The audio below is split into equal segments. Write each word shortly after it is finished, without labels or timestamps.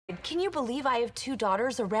can you believe I have 2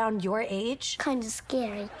 daughters around your age? Kind of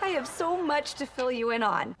scary. I have so much to fill you in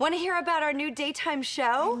on. Want to hear about our new daytime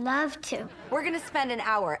show? I'd love to. We're gonna spend an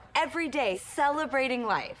hour every day celebrating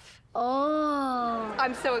life. Oh.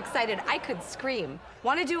 I'm so excited, I could scream.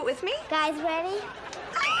 Want to do it with me? Guys ready?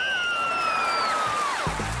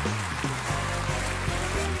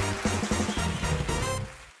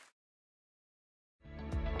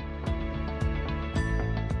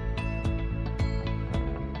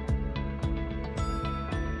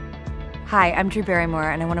 Hi, I'm Drew Barrymore,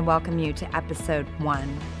 and I want to welcome you to episode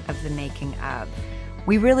 1 of The Making of.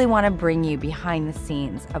 We really want to bring you behind the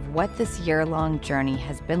scenes of what this year-long journey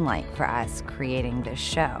has been like for us creating this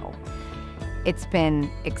show. It's been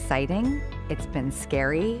exciting, it's been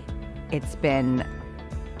scary, it's been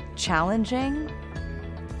challenging,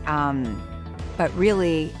 but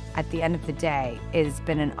really, at the end of the day, it has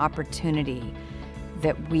been an opportunity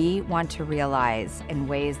that we want to realize in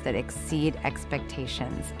ways that exceed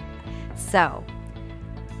expectations. So,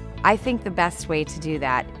 I think the best way to do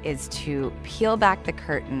that is to peel back the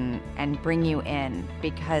curtain and bring you in,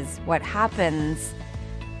 because what happens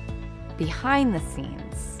behind the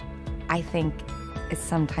scenes, I think, is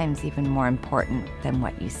sometimes even more important than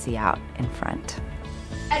what you see out in front.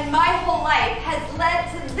 And my whole life has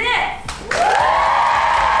led to this!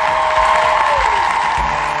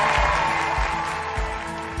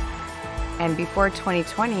 And before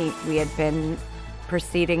 2020, we had been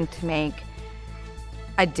proceeding to make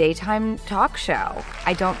a daytime talk show.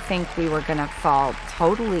 I don't think we were gonna fall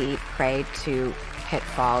totally prey to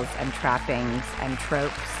pitfalls and trappings and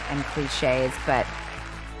tropes and cliches, but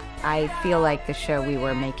I feel like the show we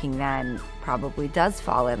were making then probably does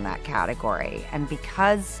fall in that category. And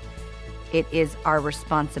because it is our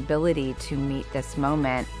responsibility to meet this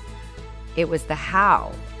moment, it was the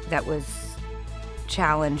how that was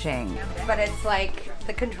challenging. But it's like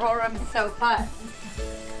the control room is so fun.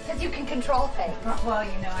 Because you can control things. Well,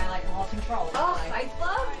 you know, I like all control. Oh, I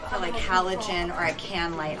love I like halogen or a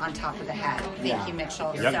can light on top of the head. Thank you,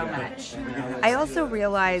 Mitchell, so much. I also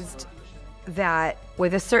realized that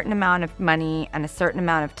with a certain amount of money and a certain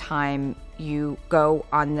amount of time, you go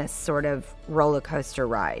on this sort of roller coaster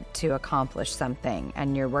ride to accomplish something.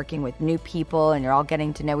 And you're working with new people and you're all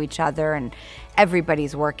getting to know each other, and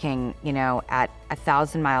everybody's working, you know, at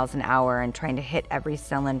 1,000 miles an hour and trying to hit every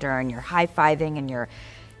cylinder, and you're high-fiving and you're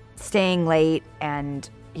staying late and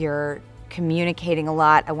you're communicating a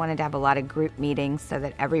lot. I wanted to have a lot of group meetings so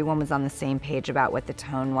that everyone was on the same page about what the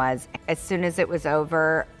tone was. As soon as it was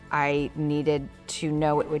over, I needed to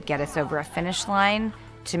know it would get us over a finish line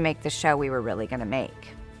to make the show we were really gonna make.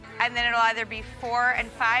 And then it'll either be 4 and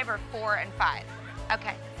 5 or 4 and 5.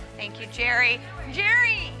 Okay, thank you, Jerry.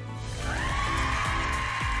 Jerry!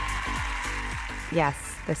 Yes,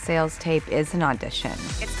 the sales tape is an audition.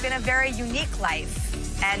 It's been a very unique life,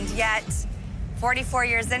 and yet 44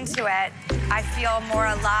 years into it, I feel more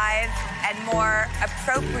alive and more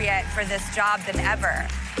appropriate for this job than ever.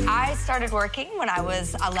 I started working when I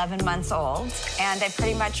was 11 months old, and I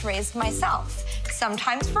pretty much raised myself.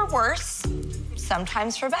 Sometimes for worse,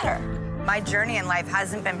 sometimes for better. My journey in life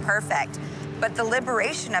hasn't been perfect, but the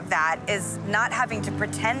liberation of that is not having to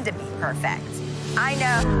pretend to be perfect. I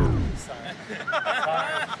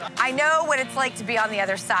know what it's like to be on the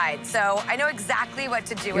other side, so I know exactly what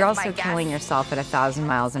to do with my guests. You're also killing yourself at 1,000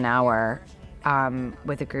 miles an hour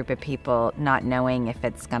with a group of people, not knowing if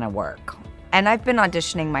it's gonna work. And I've been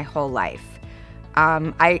auditioning my whole life.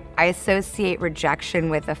 I associate rejection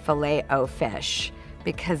with a filet-o-fish,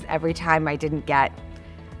 because every time I didn't get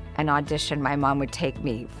an audition, my mom would take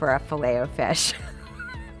me for a filet-o-fish.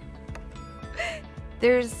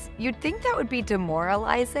 You'd think that would be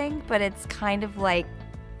demoralizing, but it's kind of like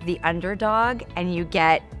the underdog, and you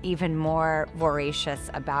get even more voracious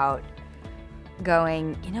about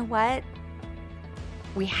going, you know what?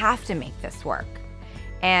 We have to make this work.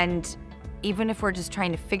 And even if we're just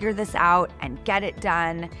trying to figure this out and get it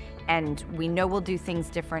done, and we know we'll do things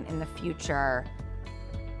different in the future,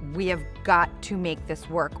 we have got to make this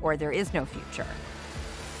work or there is no future.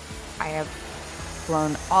 I have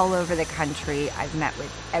flown all over the country. I've met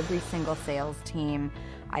with every single sales team.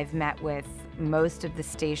 I've met with most of the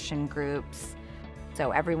station groups.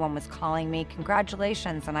 So everyone was calling me,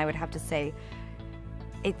 congratulations, and I would have to say,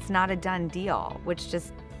 it's not a done deal, which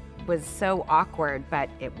just was so awkward, but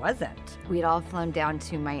it wasn't. We'd all flown down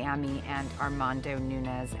to Miami, and Armando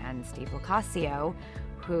Nunes and Steve Locascio,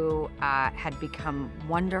 who had become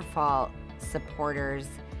wonderful supporters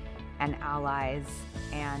and allies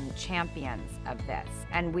and champions of this.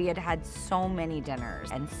 And we had had so many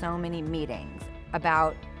dinners and so many meetings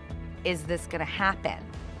about, is this gonna happen?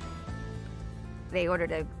 They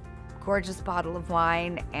ordered a gorgeous bottle of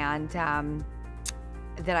wine, and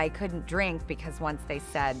that I couldn't drink because once they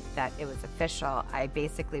said that it was official, I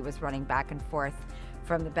basically was running back and forth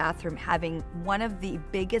from the bathroom having one of the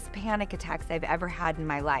biggest panic attacks I've ever had in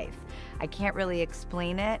my life. I can't really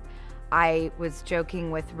explain it. I was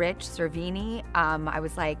joking with Rich Cervini. I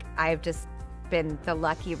was like, I've just been the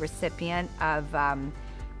lucky recipient of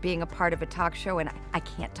being a part of a talk show, and I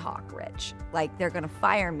can't talk, Rich. Like, they're gonna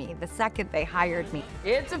fire me the second they hired me.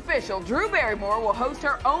 It's official. Drew Barrymore will host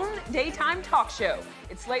her own daytime talk show.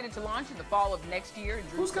 It's slated to launch in the fall of next year.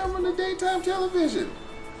 Who's coming to daytime television?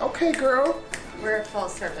 Okay, girl. We're a full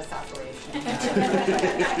service operation.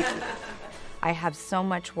 I have so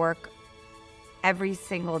much work every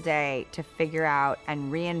single day to figure out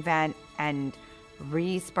and reinvent and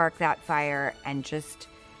re-spark that fire and just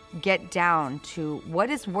get down to what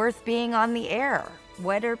is worth being on the air.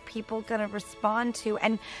 What are people gonna respond to?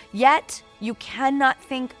 And yet, you cannot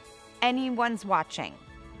think anyone's watching.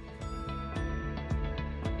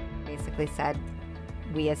 Basically said,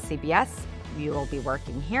 we as CBS, you will be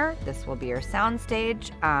working here. This will be your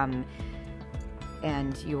soundstage.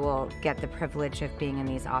 And you will get the privilege of being in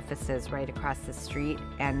these offices right across the street.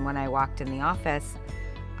 And when I walked in the office,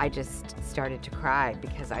 I just started to cry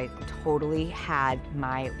because I totally had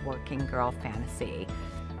my working girl fantasy.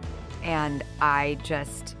 And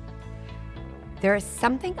there is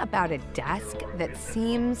something about a desk that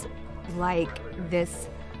seems like this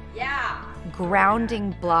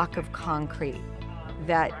grounding block of concrete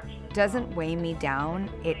that doesn't weigh me down,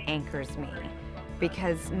 it anchors me.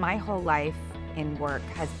 Because my whole life in work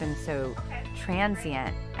has been so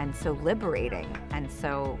transient and so liberating, and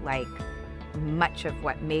so like much of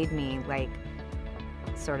what made me like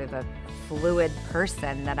sort of a fluid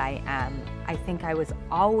person that I am, I think I was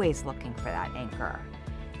always looking for that anchor.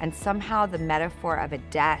 And somehow the metaphor of a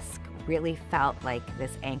desk really felt like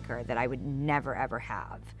this anchor that I would never ever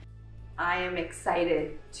have. I am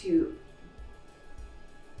excited to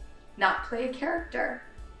not play a character,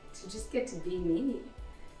 to just get to be me.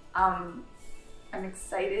 I'm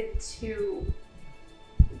excited to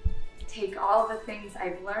take all the things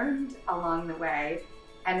I've learned along the way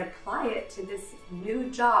and apply it to this new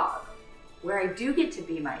job where I do get to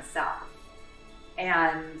be myself.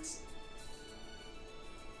 And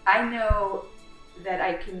I know that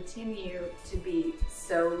I continue to be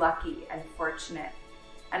so lucky and fortunate.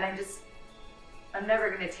 And I'm never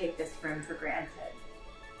gonna take this room for granted.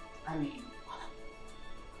 I mean,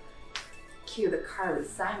 cue the Carly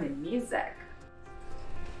Simon music.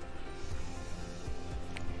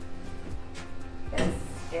 This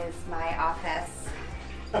is my office.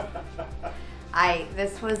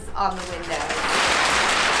 This was on the window.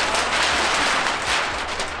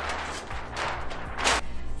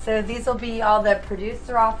 So these will be all the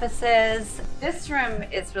producer offices. This room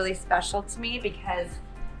is really special to me because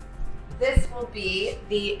this will be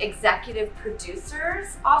the executive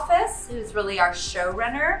producer's office, who's really our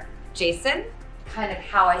showrunner, Jason. Kind of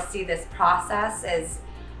how I see this process is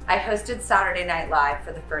I hosted Saturday Night Live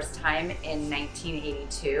for the first time in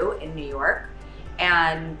 1982 in New York.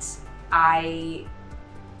 And I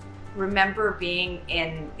remember being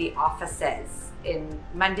in the offices. In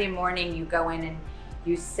Monday morning, you go in and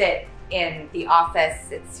you sit in the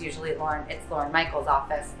office. It's usually Lauren Michaels'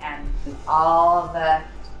 office, and all the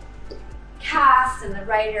cast and the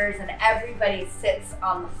writers and everybody sits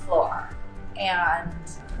on the floor. And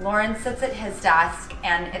Lauren sits at his desk,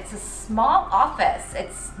 and it's a small office.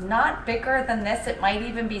 It's not bigger than this. It might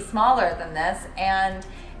even be smaller than this. And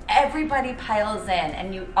everybody piles in,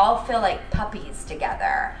 and you all feel like puppies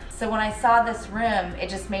together. So when I saw this room, it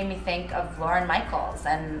just made me think of Lauren Michaels.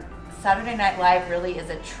 And Saturday Night Live really is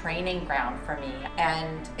a training ground for me.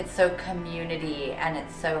 And it's so community, and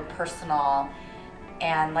it's so personal.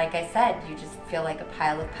 And like I said, you just feel like a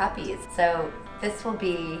pile of puppies. So this will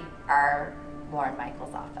be our Lauren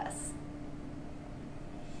Michaels' office.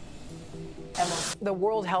 The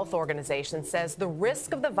World Health Organization says the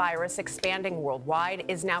risk of the virus expanding worldwide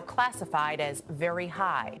is now classified as very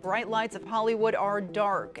high. Bright lights of Hollywood are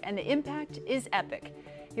dark, and the impact is epic.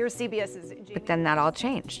 Here's CBS's... But then that all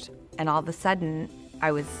changed. And all of a sudden,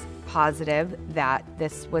 I was positive that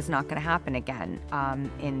this was not going to happen again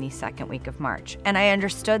in the second week of March. And I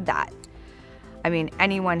understood that. I mean,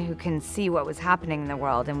 anyone who can see what was happening in the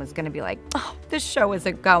world and was going to be like, oh, this show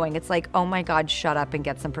isn't going. It's like, oh my God, shut up and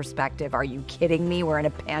get some perspective. Are you kidding me? We're in a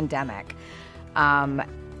pandemic.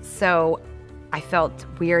 So I felt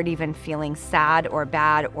weird even feeling sad or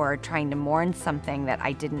bad or trying to mourn something that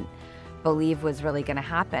I didn't believe was really going to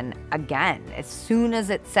happen again. As soon as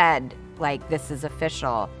it said, like, this is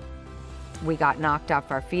official, we got knocked off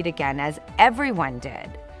our feet again, as everyone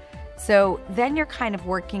did. So then you're kind of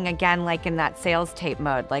working again like in that sales tape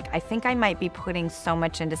mode. Like, I think I might be putting so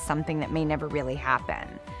much into something that may never really happen.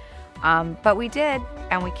 But we did,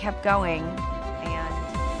 and we kept going, and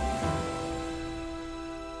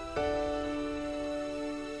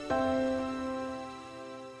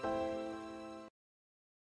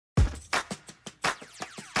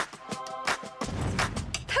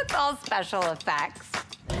That's all special effects.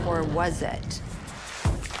 or was it?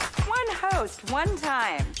 One host, one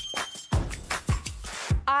time.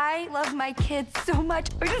 I love my kids so much.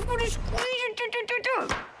 I just want to squeeze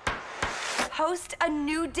it. Host a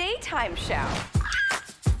new daytime show.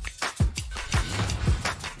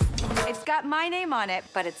 It's got my name on it,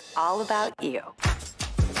 but it's all about you.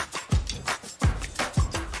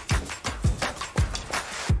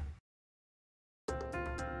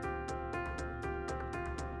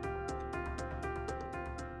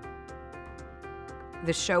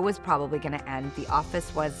 The show was probably going to end. The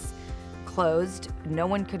office was closed. No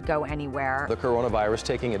one could go anywhere. The coronavirus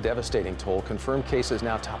taking a devastating toll. Confirmed cases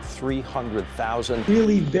now top 300,000.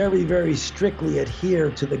 Really very, very strictly adhere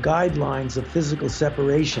to the guidelines of physical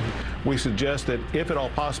separation. We suggest that, if at all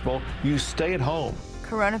possible, you stay at home.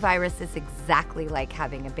 Coronavirus is exactly like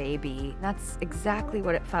having a baby. That's exactly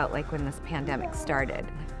what it felt like when this pandemic started.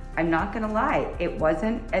 I'm not gonna lie, it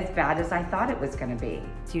wasn't as bad as I thought it was gonna be.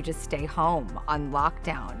 So you just stay home on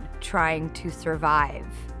lockdown, trying to survive.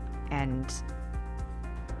 And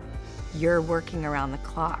you're working around the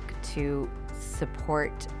clock to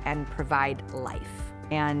support and provide life.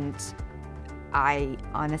 And I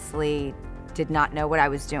honestly did not know what I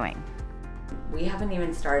was doing. We haven't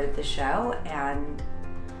even started the show, and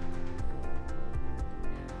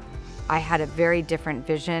I had a very different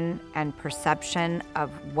vision and perception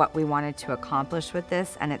of what we wanted to accomplish with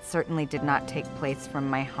this, and it certainly did not take place from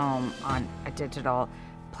my home on a digital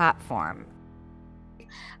platform.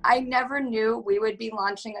 I never knew we would be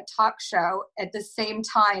launching a talk show at the same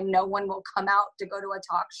time no one will come out to go to a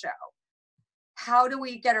talk show. How do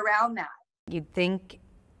we get around that? You'd think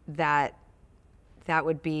that that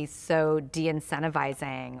would be so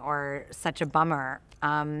de-incentivizing or such a bummer.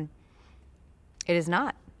 It is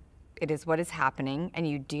not. It is what is happening, and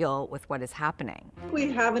you deal with what is happening.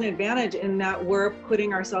 We have an advantage in that we're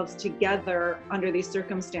putting ourselves together under these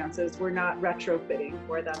circumstances. We're not retrofitting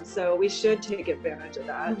for them, so we should take advantage of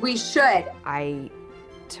that. We should. I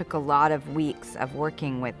took a lot of weeks of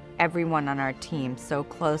working with everyone on our team so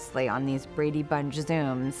closely on these Brady Bunch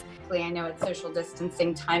Zooms. I know it's social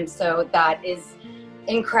distancing time, so that is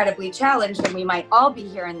incredibly challenged, and we might all be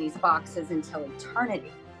here in these boxes until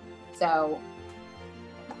eternity. So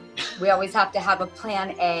we always have to have a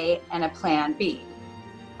plan A and a plan B.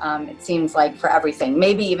 It seems like for everything,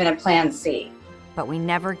 maybe even a plan C. But we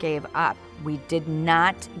never gave up. We did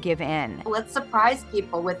not give in. Let's surprise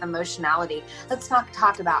people with emotionality. Let's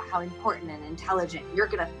talk about how important and intelligent you're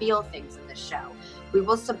gonna feel things in this show. We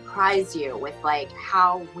will surprise you with like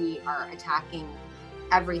how we are attacking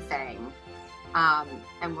everything.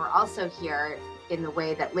 And we're also here in the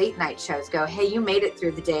way that late night shows go, hey, you made it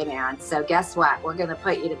through the day, man. So guess what? We're gonna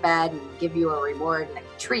put you to bed and give you a reward and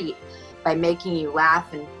a treat by making you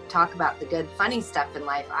laugh and talk about the good, funny stuff in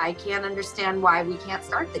life. I can't understand why we can't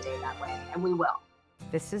start the day that way, and we will.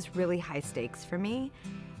 This is really high stakes for me,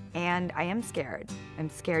 and I am scared. I'm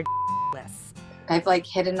scared shitless. I've like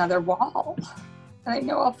hit another wall, and I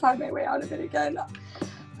know I'll find my way out of it again.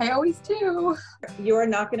 I always do. You're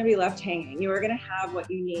not going to be left hanging. You are going to have what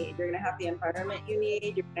you need. You're going to have the environment you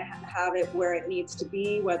need. You're going to have it where it needs to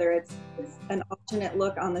be, whether it's an alternate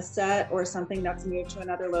look on the set or something that's moved to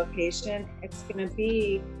another location. It's going to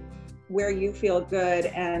be where you feel good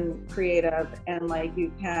and creative and like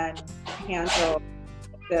you can handle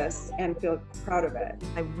this and feel proud of it.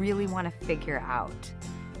 I really want to figure out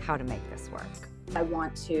how to make this work. I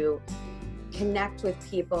want to connect with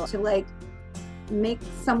people to like make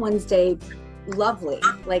someone's day lovely.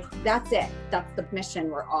 Like that's it. That's the mission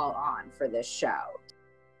we're all on for this show.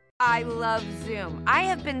 I love Zoom. I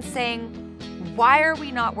have been saying, why are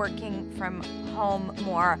we not working from home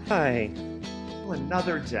more? Hi. Well,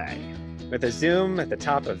 another day. With a Zoom at the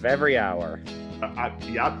top of every hour.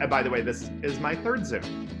 Yeah, and by the way, this is my third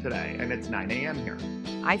Zoom today, and it's 9 a.m. here.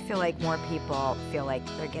 I feel like more people feel like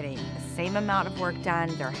they're getting the same amount of work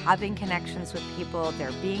done, they're having connections with people,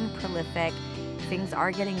 they're being prolific, things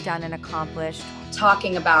are getting done and accomplished.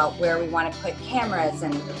 Talking about where we want to put cameras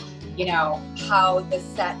and, you know, how the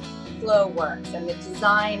set flow works and the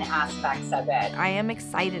design aspects of it. I am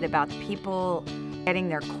excited about people getting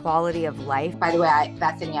their quality of life. By the way,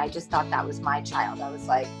 Bethany, I just thought that was my child. I was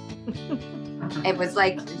like, it was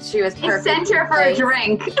like she was perfect. I sent her for a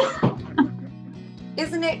drink.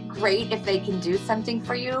 Isn't it great if they can do something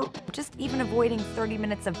for you? Just even avoiding 30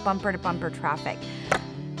 minutes of bumper-to-bumper traffic.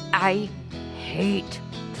 I hate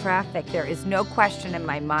traffic. There is no question in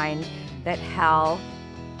my mind that hell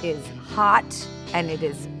is hot and it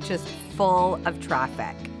is just full of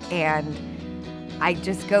traffic. And I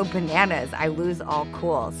just go bananas. I lose all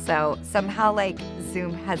cool. So somehow like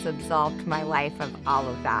Zoom has absolved my life of all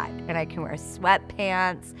of that. And I can wear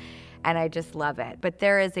sweatpants and I just love it. But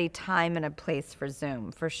there is a time and a place for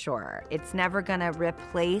Zoom, for sure. It's never gonna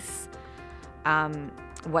replace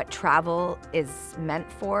what travel is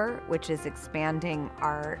meant for, which is expanding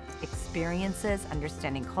our experiences,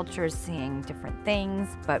 understanding cultures, seeing different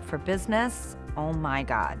things. But for business, oh my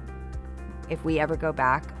God. If we ever go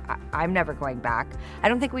back, I'm never going back. I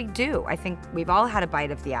don't think we do. I think we've all had a bite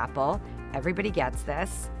of the apple. Everybody gets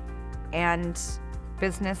this. And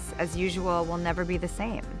business as usual will never be the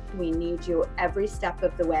same. We need you every step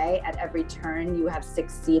of the way. At every turn, you have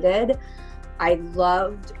succeeded. I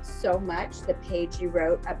loved so much the page you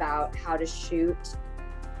wrote about how to shoot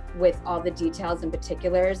with all the details and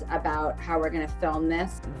particulars about how we're gonna film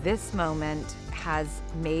this. This moment has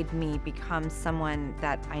made me become someone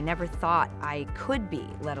that I never thought I could be,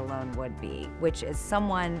 let alone would be, which is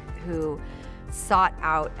someone who sought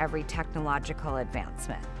out every technological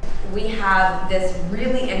advancement. We have this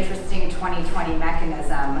really interesting 2020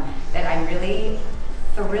 mechanism that I'm really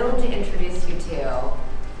thrilled to introduce you to.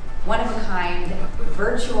 One-of-a-kind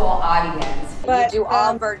virtual audience. But you do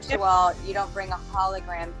all virtual, you don't bring a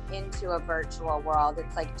hologram into a virtual world.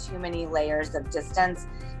 It's like too many layers of distance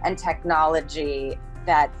and technology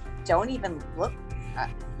that don't even look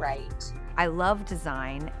right. I love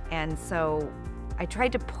design, and so I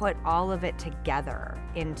tried to put all of it together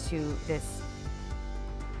into this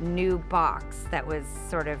new box that was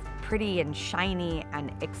sort of pretty and shiny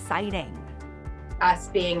and exciting. Us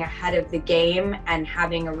being ahead of the game and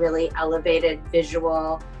having a really elevated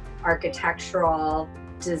visual, architectural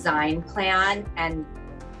design plan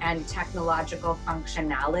and technological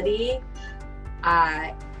functionality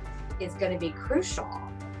is going to be crucial.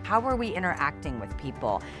 How are we interacting with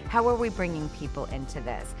people? How are we bringing people into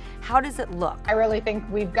this? How does it look? I really think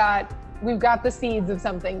we've got the seeds of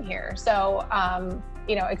something here. So,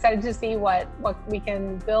 you know, excited to see what we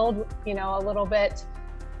can build, you know, a little bit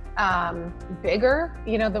bigger,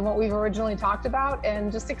 you know, than what we've originally talked about,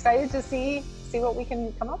 and just excited to see what we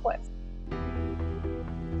can come up with.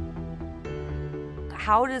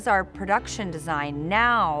 How does our production design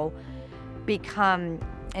now become,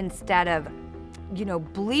 instead of, you know,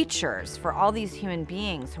 bleachers for all these human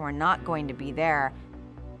beings who are not going to be there,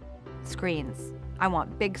 screens. I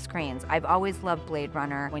want big screens. I've always loved Blade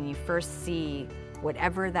Runner. When you first see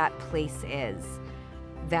whatever that place is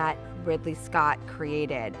that Ridley Scott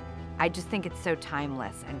created, I just think it's so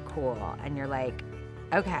timeless and cool. And you're like,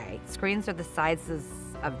 okay, screens are the sizes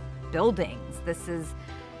of buildings. This is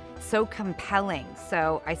so compelling.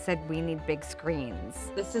 So I said, we need big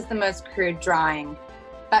screens. This is the most crude drawing,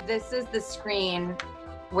 but this is the screen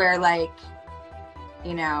where, like,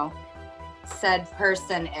 you know, said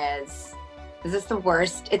person is. Is this the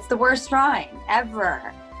worst? It's the worst drawing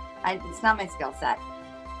ever. It's not my skill set.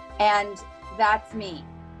 And that's me.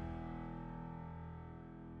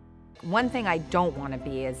 One thing I don't want to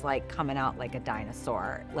be is like coming out like a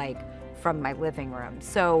dinosaur, like from my living room.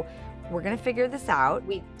 So we're going to figure this out.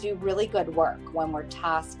 We do really good work when we're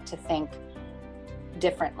tasked to think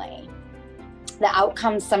differently. The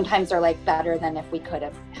outcomes sometimes are like better than if we could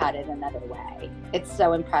have had it another way. It's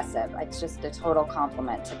so impressive. It's just a total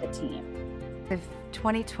compliment to the team. If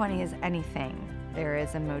 2020 is anything, there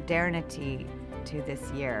is a modernity to this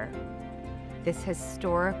year. This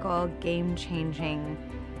historical, game-changing,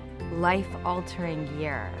 life-altering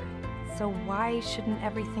year. So why shouldn't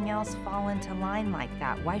everything else fall into line like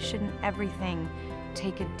that? Why shouldn't everything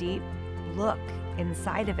take a deep look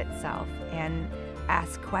inside of itself and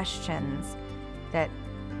ask questions that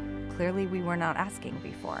clearly we were not asking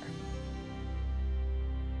before?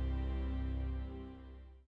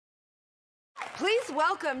 Please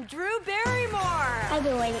welcome Drew Barrymore. I've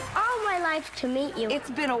been waiting all my life to meet you. It's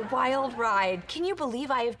been a wild ride. Can you believe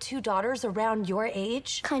I have 2 daughters around your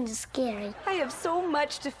age? Kind of scary. I have so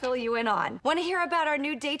much to fill you in on. Want to hear about our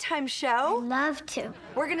new daytime show? I'd love to.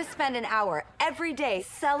 We're going to spend an hour every day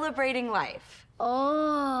celebrating life.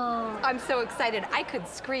 Oh. I'm so excited. I could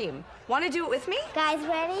scream. Want to do it with me? Guys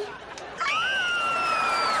ready?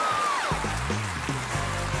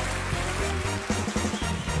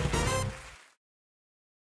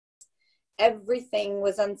 Everything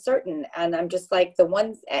was uncertain, and I'm just like, the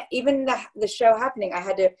ones, even the show happening, I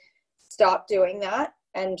had to stop doing that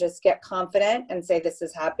and just get confident and say, this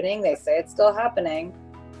is happening. They say it's still happening.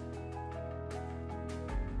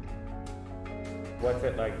 What's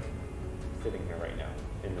it like sitting here right now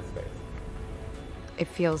in this space? It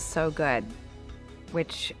feels so good,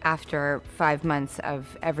 which after 5 months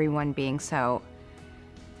of everyone being so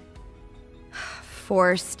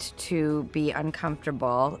forced to be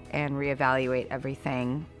uncomfortable and reevaluate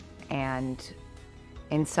everything, and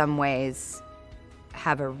in some ways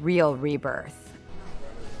have a real rebirth.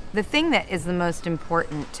 The thing that is the most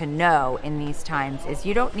important to know in these times is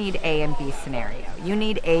you don't need A and B scenario. You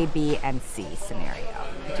need A, B, and C scenario.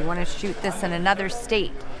 Do you want to shoot this in another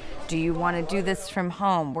state? Do you want to do this from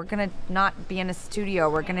home? We're going to not be in a studio.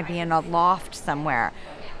 We're going to be in a loft somewhere.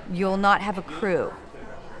 You'll not have a crew.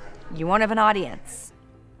 You won't have an audience.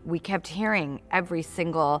 We kept hearing every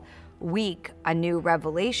single week a new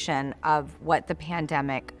revelation of what the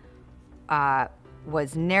pandemic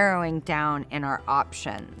was narrowing down in our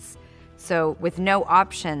options. So with no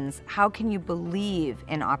options, how can you believe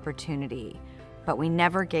in opportunity? But we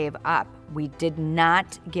never gave up. We did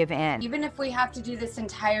not give in. Even if we have to do this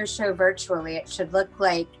entire show virtually, it should look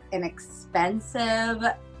like an expensive,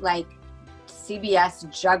 like CBS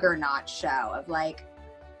juggernaut show of like,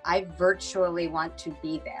 I virtually want to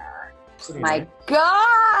be there. My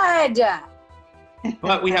God!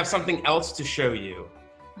 But we have something else to show you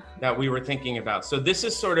that we were thinking about. So this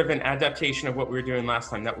is sort of an adaptation of what we were doing last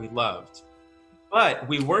time that we loved. But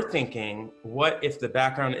we were thinking, what if the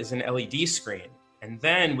background is an LED screen? And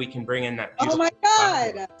then we can bring in that beautiful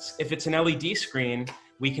God! If it's an LED screen,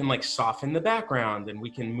 we can like soften the background and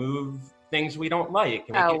we can move things we don't like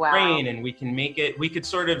and make it rain, and we can make it, we could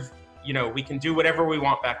sort of, you know, we can do whatever we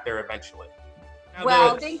want back there eventually.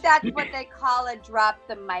 Well, I think that's what they call a drop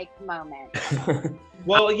the mic moment.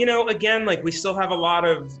 Well, you know, again, like we still have a lot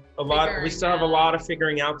of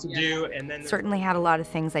figuring out to do, and then certainly had a lot of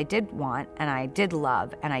things I did want and I did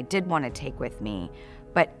love and I did want to take with me.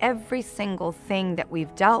 But every single thing that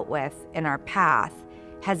we've dealt with in our path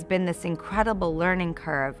has been this incredible learning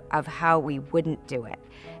curve of how we wouldn't do it.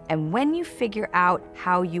 And when you figure out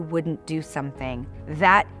how you wouldn't do something,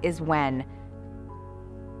 that is when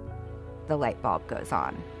the light bulb goes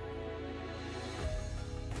on.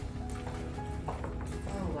 Oh,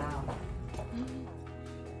 wow.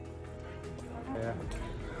 Yeah.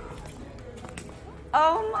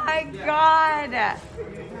 Oh my God!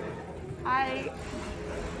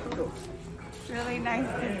 It's really nice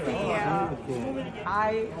to see you.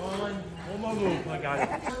 Oh my God.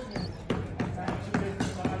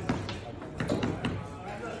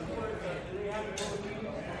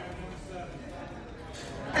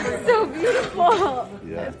 It's so beautiful.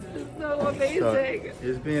 Yeah. It's so amazing. So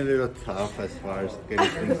it's been a little tough as far as getting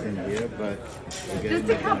things in here, but we're getting just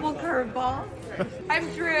a couple curveballs. I'm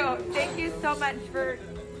Drew. Thank you so much for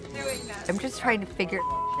doing this. I'm just trying to figure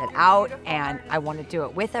it out, and I want to do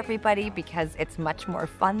it with everybody because it's much more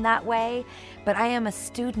fun that way. But I am a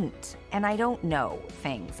student, and I don't know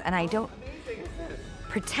things, and I don't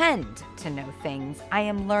pretend to know things. I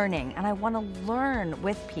am learning, and I want to learn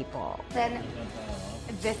with people. Then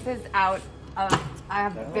this is out of a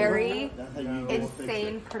very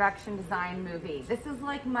insane production design movie. This is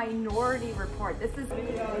like Minority Report. This is,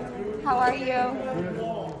 how are you?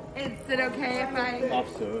 Is it okay if I?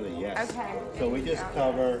 Absolutely, yes. Okay. So we just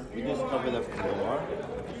cover the floor.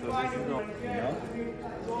 So this is all, you know,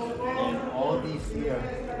 and all these here,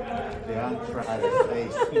 they're on Travis'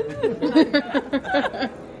 face.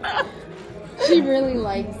 She really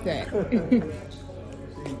likes it.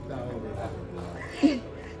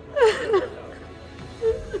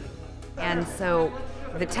 And so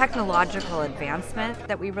the technological advancement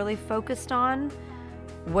that we really focused on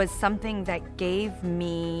was something that gave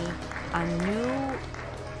me a new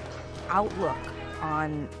outlook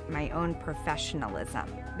on my own professionalism,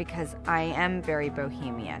 because I am very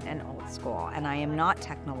bohemian and old school, and I am not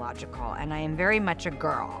technological, and I am very much a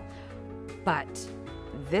girl. But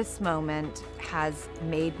this moment has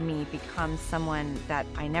made me become someone that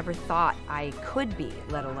I never thought I could be,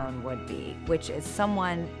 let alone would be, which is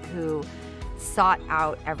someone who sought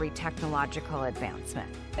out every technological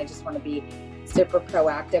advancement. I just want to be super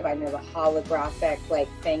proactive. I know the holographic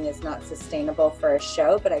thing is not sustainable for a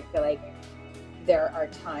show, but I feel like there are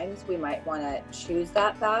times we might want to choose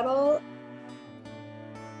that battle.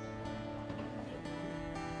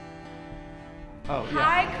 Oh, yeah.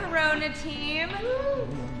 Hi, Corona team.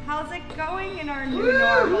 How's it going in our new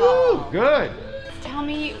normal? Good. Tell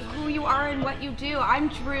me who you are and what you do. I'm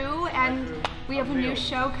Drew, and we have a new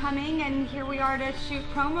show coming, and here we are to shoot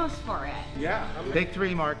promos for it. Yeah. Take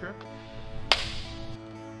 3 marker.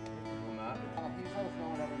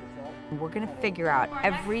 We're going to figure out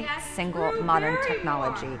every single modern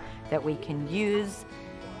technology that we can use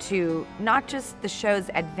to not just the show's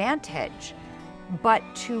advantage, but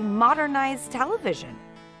to modernize television.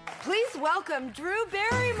 Please welcome Drew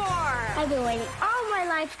Barrymore. I've been waiting all my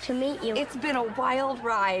life to meet you. It's been a wild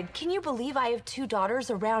ride. Can you believe I have 2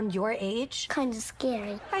 daughters around your age? Kind of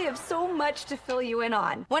scary. I have so much to fill you in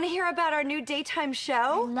on. Want to hear about our new daytime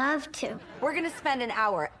show? I'd love to. We're going to spend an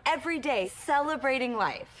hour every day celebrating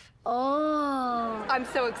life. Oh. I'm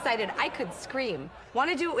so excited I could scream.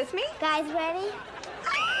 Want to do it with me? Guys ready?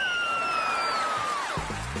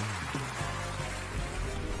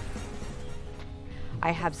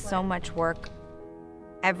 I have so much work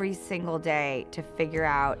every single day to figure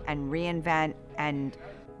out and reinvent and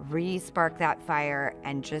re-spark that fire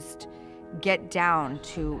and just get down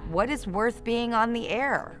to what is worth being on the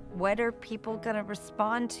air. What are people gonna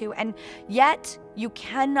respond to? And yet, you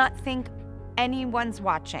cannot think anyone's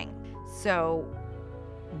watching. So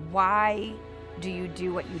why do you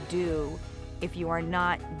do what you do if you are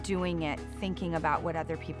not doing it thinking about what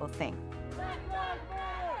other people think?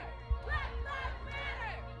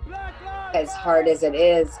 As hard as it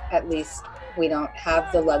is, at least we don't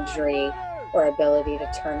have the luxury or ability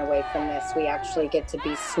to turn away from this. We actually get to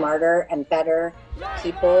be smarter and better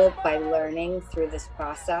people by learning through this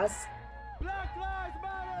process.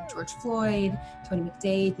 George Floyd, Tony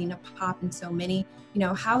McDade, Nina Pop, and so many. You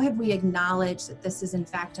know, how have we acknowledged that this is in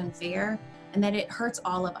fact unfair and that it hurts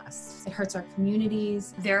all of us? It hurts our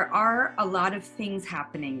communities. There are a lot of things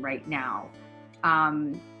happening right now.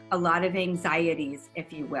 A lot of anxieties,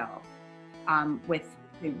 if you will, with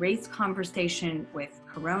the race conversation, with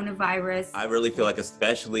coronavirus. I really feel like,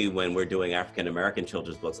 especially when we're doing African-American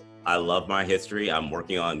children's books, I love my history. I'm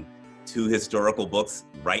working on 2 historical books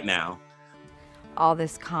right now. All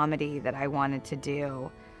this comedy that I wanted to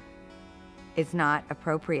do is not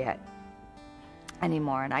appropriate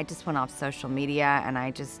anymore. And I just went off social media and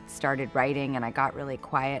I just started writing and I got really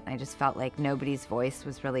quiet and I just felt like nobody's voice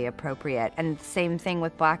was really appropriate. And same thing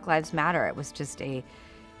with Black Lives Matter. It was just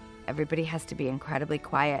everybody has to be incredibly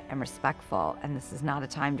quiet and respectful, and this is not a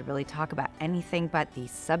time to really talk about anything but the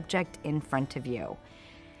subject in front of you.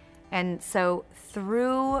 And so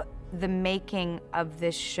through the making of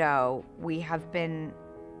this show, we have been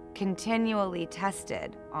continually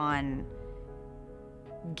tested on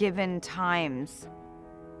given times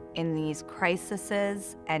in these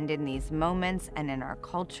crises and in these moments and in our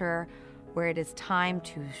culture where it is time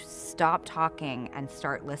to stop talking and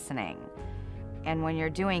start listening. And when you're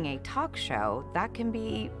doing a talk show, that can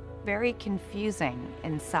be very confusing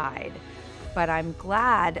inside. But I'm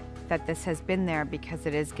glad that this has been there because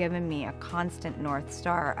it has given me a constant North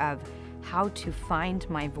Star of how to find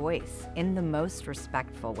my voice in the most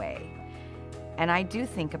respectful way. And I do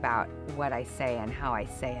think about what I say and how I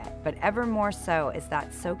say it, but ever more so is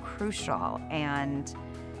that so crucial, and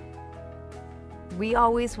we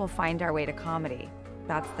always will find our way to comedy.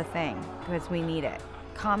 That's the thing, because we need it.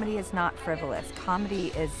 Comedy is not frivolous. Comedy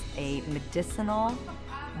is a medicinal,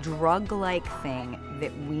 drug-like thing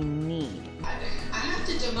that we need. I have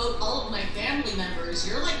to demote all of my family members.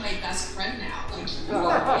 You're like my best friend now. Like, you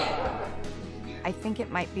are it. I think it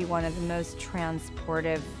might be one of the most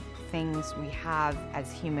transportive things we have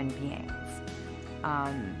as human beings.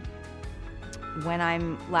 When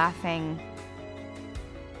I'm laughing,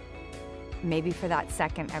 maybe for that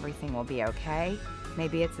second everything will be okay.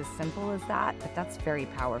 Maybe it's as simple as that, but that's very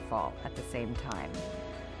powerful at the same time.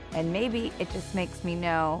 And maybe it just makes me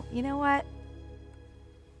know, you know what?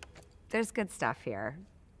 There's good stuff here.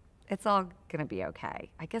 It's all gonna be okay.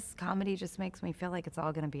 I guess comedy just makes me feel like it's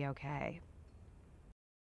all gonna be okay.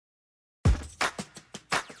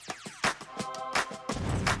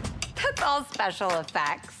 That's all special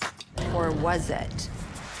effects. Or was it?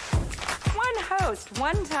 One host,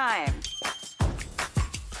 one time.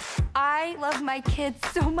 I love my kids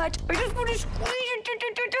so much. I just want to squeeze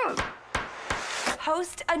it.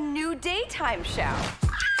 Host a new daytime show.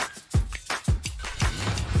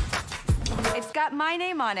 It's got my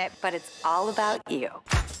name on it, but it's all about you.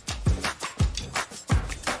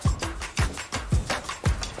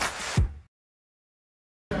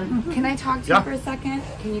 Can I talk to you for a second?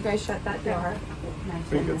 Can you guys shut that door?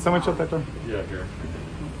 Can someone shut that door? Yeah, here.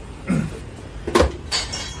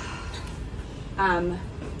 I'm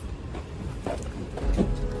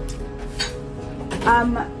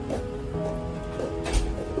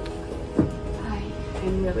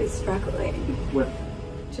really struggling. What?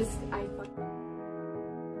 Just, I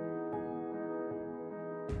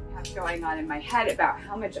have going on in my head about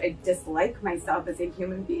how much I dislike myself as a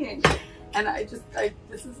human being. And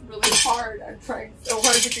this is really hard. I'm trying so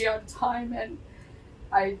hard to be on time, and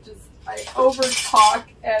I just, I over talk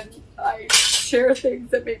and I share things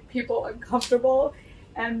that make people uncomfortable,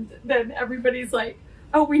 and then everybody's like,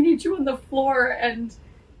 oh, we need you on the floor, and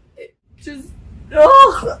it just,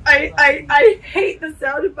 oh, I hate the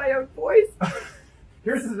sound of my own voice.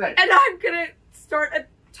 Here's the thing. And I'm gonna start a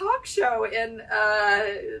talk show, and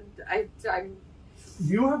I'm.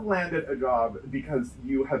 You have landed a job because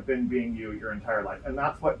you have been being you your entire life, and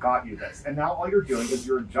that's what got you this. And now all you're doing is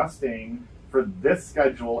you're adjusting for this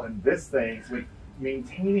schedule and this thing with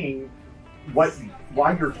maintaining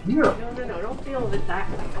why you're here. No, don't feel that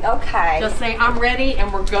way. Okay. Just say, I'm ready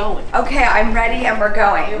and we're going. Okay, I'm ready and we're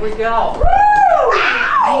going. Here we go. Woo!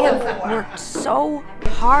 I have worked so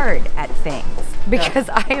hard at things because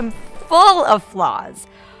I am full of flaws.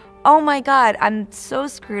 Oh my God, I'm so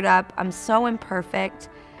screwed up. I'm so imperfect.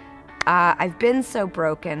 I've been so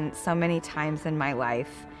broken so many times in my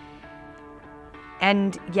life.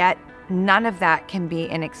 And yet none of that can be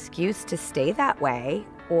an excuse to stay that way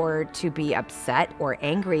or to be upset or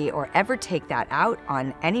angry or ever take that out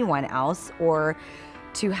on anyone else, or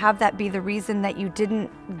to have that be the reason that you didn't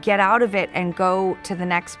get out of it and go to the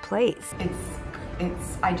next place.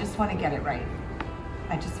 I just want to get it right.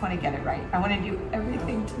 I just want to get it right. I want to do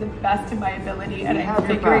everything to the best of my ability, and I'm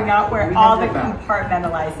figuring out where all the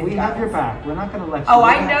compartmentalizing goes. We have your back. We're not going to let you. Oh,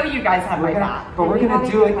 I know you guys have my back. But we're going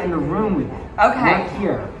to do it in the room with you. Okay. We're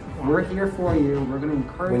here. We're here for you. We're going to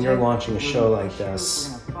encourage you. When you're launching a show like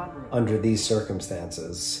this, under these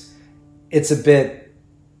circumstances, it's a bit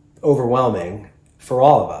overwhelming for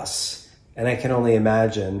all of us. And I can only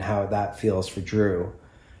imagine how that feels for Drew.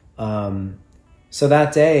 So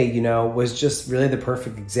that day, you know, was just really the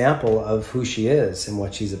perfect example of who she is and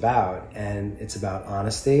what she's about. And it's about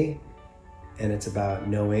honesty, and it's about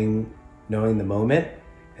knowing the moment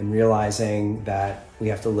and realizing that we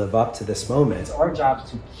have to live up to this moment. It's our job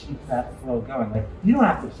to keep that flow going. Like, you don't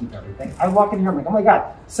have to keep everything. I walk in here, I'm like, oh my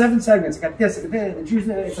God, 7 segments, I got this, I got that, the Drew's,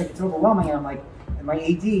 it's like, it's overwhelming. And I'm like, and my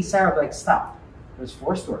AD, Sarah, like, stop. There's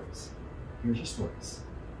 4 stories. Here's your stories.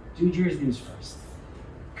 Do Drew's news first.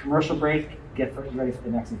 Commercial break, get ready for the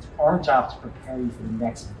next. It's our job to prepare you for the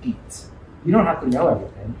next beat. You don't have to know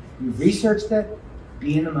everything. You researched it,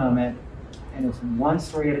 be in the moment, and it's one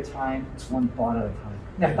story at a time, it's one thought at a time.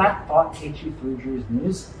 And if that thought takes you through Drew's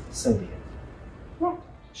news, so be it.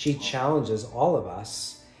 She challenges all of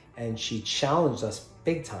us, and she challenged us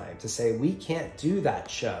big time to say, we can't do that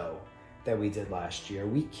show that we did last year.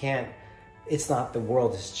 We can't, it's not, the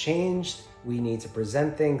world has changed. We need to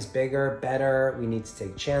present things bigger, better. We need to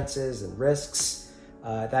take chances and risks.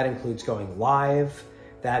 That includes going live.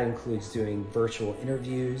 That includes doing virtual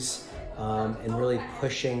interviews and really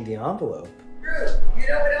pushing the envelope. Drew, you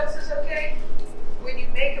know what else is okay? When you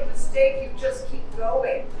make a mistake, you just keep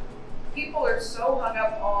going. People are so hung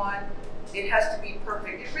up on it has to be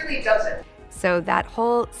perfect. It really doesn't. So that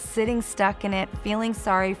whole sitting stuck in it, feeling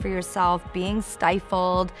sorry for yourself, being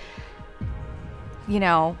stifled, you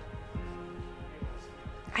know,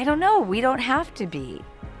 I don't know, we don't have to be.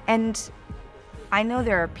 And I know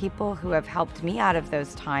there are people who have helped me out of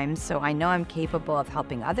those times, so I know I'm capable of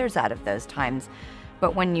helping others out of those times.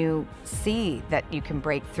 But when you see that you can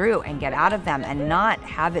break through and get out of them and not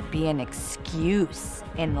have it be an excuse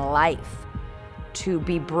in life to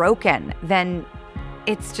be broken, then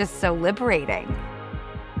it's just so liberating.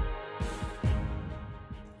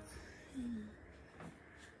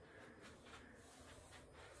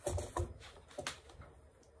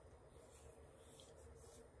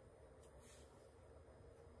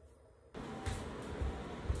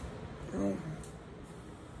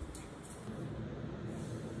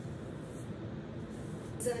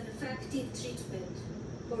 Is an effective treatment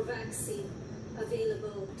or vaccine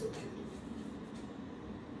available to everyone?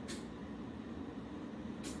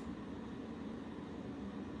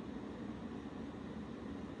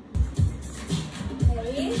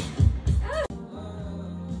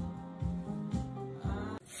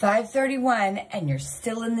 5:31 and you're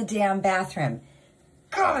still in the damn bathroom.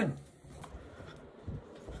 God.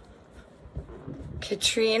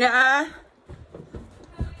 Katrina.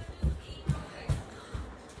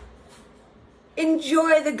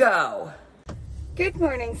 Enjoy the go. Good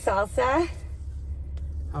morning, Salsa.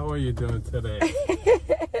 How are you doing today?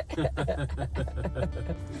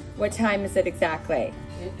 What time is it exactly?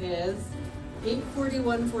 It is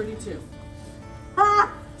 8:41:42.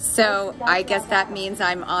 Ah! So I guess that means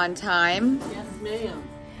I'm on time. Yes, ma'am.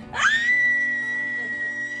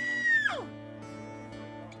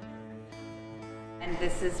 And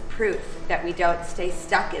this is proof that we don't stay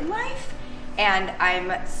stuck in life. And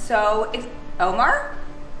I'm so Omar?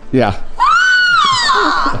 Yeah.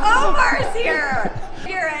 Ah! Omar's here!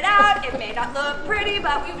 figure it out. It may not look pretty,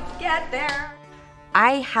 but we would get there.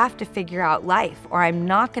 I have to figure out life, or I'm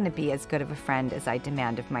not going to be as good of a friend as I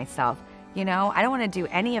demand of myself. You know, I don't want to do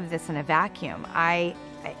any of this in a vacuum.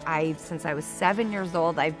 Since I was 7 years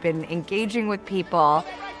old, I've been engaging with people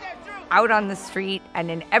out on the street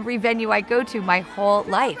and in every venue I go to my whole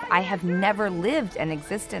life. I have never lived an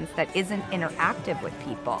existence that isn't interactive with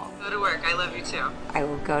people. Go to work. I love you too. I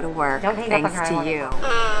will go to work Don't hang up thanks on her. to you.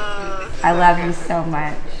 I love you so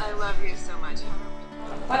much. I love you so much.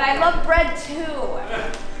 But I love bread too.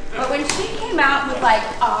 But when she came out with like,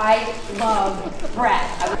 I love bread,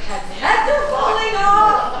 I would have heads are falling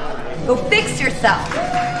off. Go fix yourself.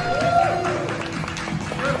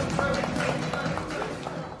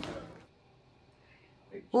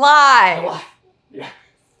 Live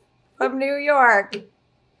from New York.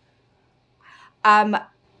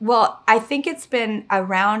 Well, I think it's been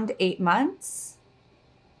around 8 months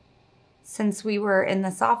since we were in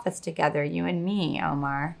this office together, you and me,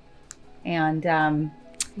 Omar. And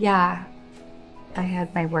yeah, I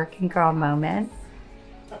had my working girl moment,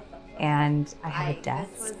 and I have a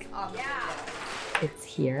desk. It's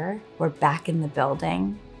here. We're back in the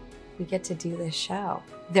building. We get to do this show.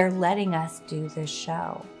 They're letting us do this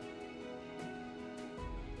show.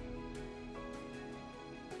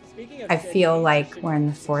 I feel like we're in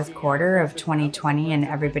the fourth quarter of 2020 and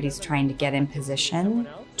everybody's trying to get in position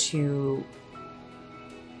to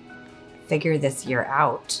figure this year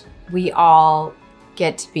out. We all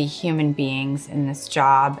get to be human beings in this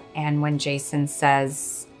job, and when Jason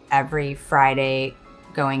says every Friday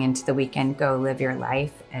going into the weekend, go live your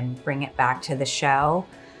life and bring it back to the show,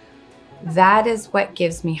 that is what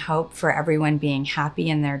gives me hope for everyone being happy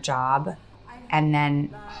in their job, and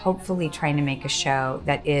then hopefully trying to make a show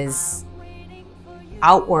that is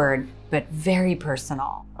outward but very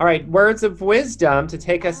personal. All right, words of wisdom to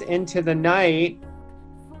take us into the night.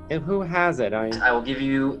 And who has it? I will give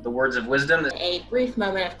you the words of wisdom. A brief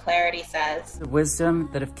moment of clarity says, the wisdom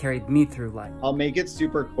that have carried me through life. I'll make it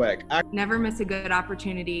super quick. Never miss a good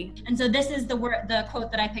opportunity. And so this is the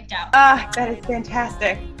quote that I picked out. That is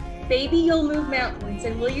fantastic. Baby, you'll move mountains,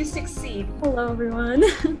 and will you succeed? Hello, everyone.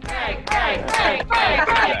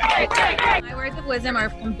 My words of wisdom are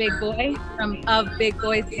from Big Boy, of Big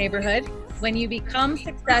Boy's neighborhood. When you become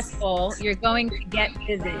successful, you're going to get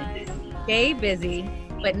busy. Stay busy,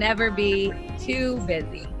 but never be too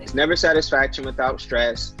busy. It's never satisfaction without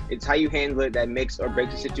stress. It's how you handle it that makes or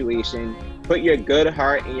breaks the situation. Put your good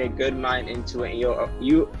heart and your good mind into it, and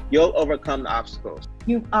you'll overcome the obstacles.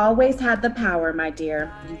 You've always had the power, my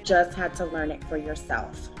dear. You just had to learn it for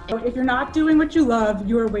yourself. If you're not doing what you love,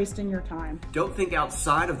 you are wasting your time. Don't think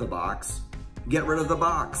outside of the box. Get rid of the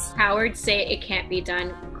box. Cowards say it can't be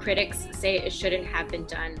done. Critics say it shouldn't have been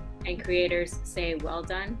done. And creators say, well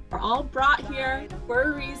done. We're all brought here for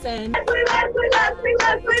a reason.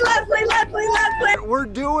 We're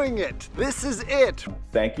doing it. This is it.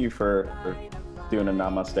 Thank you for doing a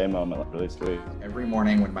namaste moment. Really sweet. Every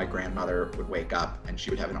morning when my grandmother would wake up and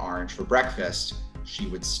she would have an orange for breakfast, she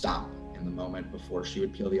would stop in the moment before she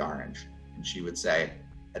would peel the orange. And she would say,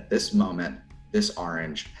 at this moment, this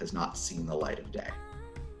orange has not seen the light of day.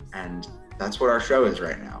 And that's what our show is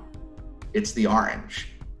right now. It's the orange.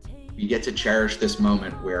 We get to cherish this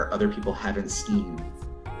moment where other people haven't seen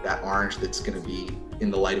that orange that's going to be in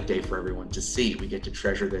the light of day for everyone to see. We get to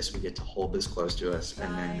treasure this, we get to hold this close to us,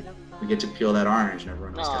 and then we get to peel that orange and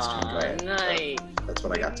everyone else gets to enjoy it. Nice. So that's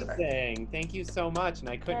what I got today. Thank you so much, and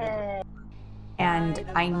I couldn't have... And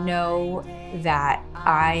I know that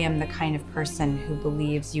I am the kind of person who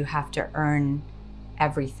believes you have to earn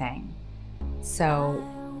everything. So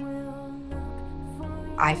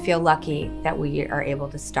I feel lucky that we are able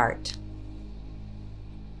to start.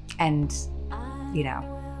 And, you know,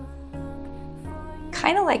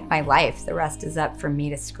 kind of like my life, the rest is up for me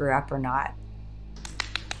to screw up or not.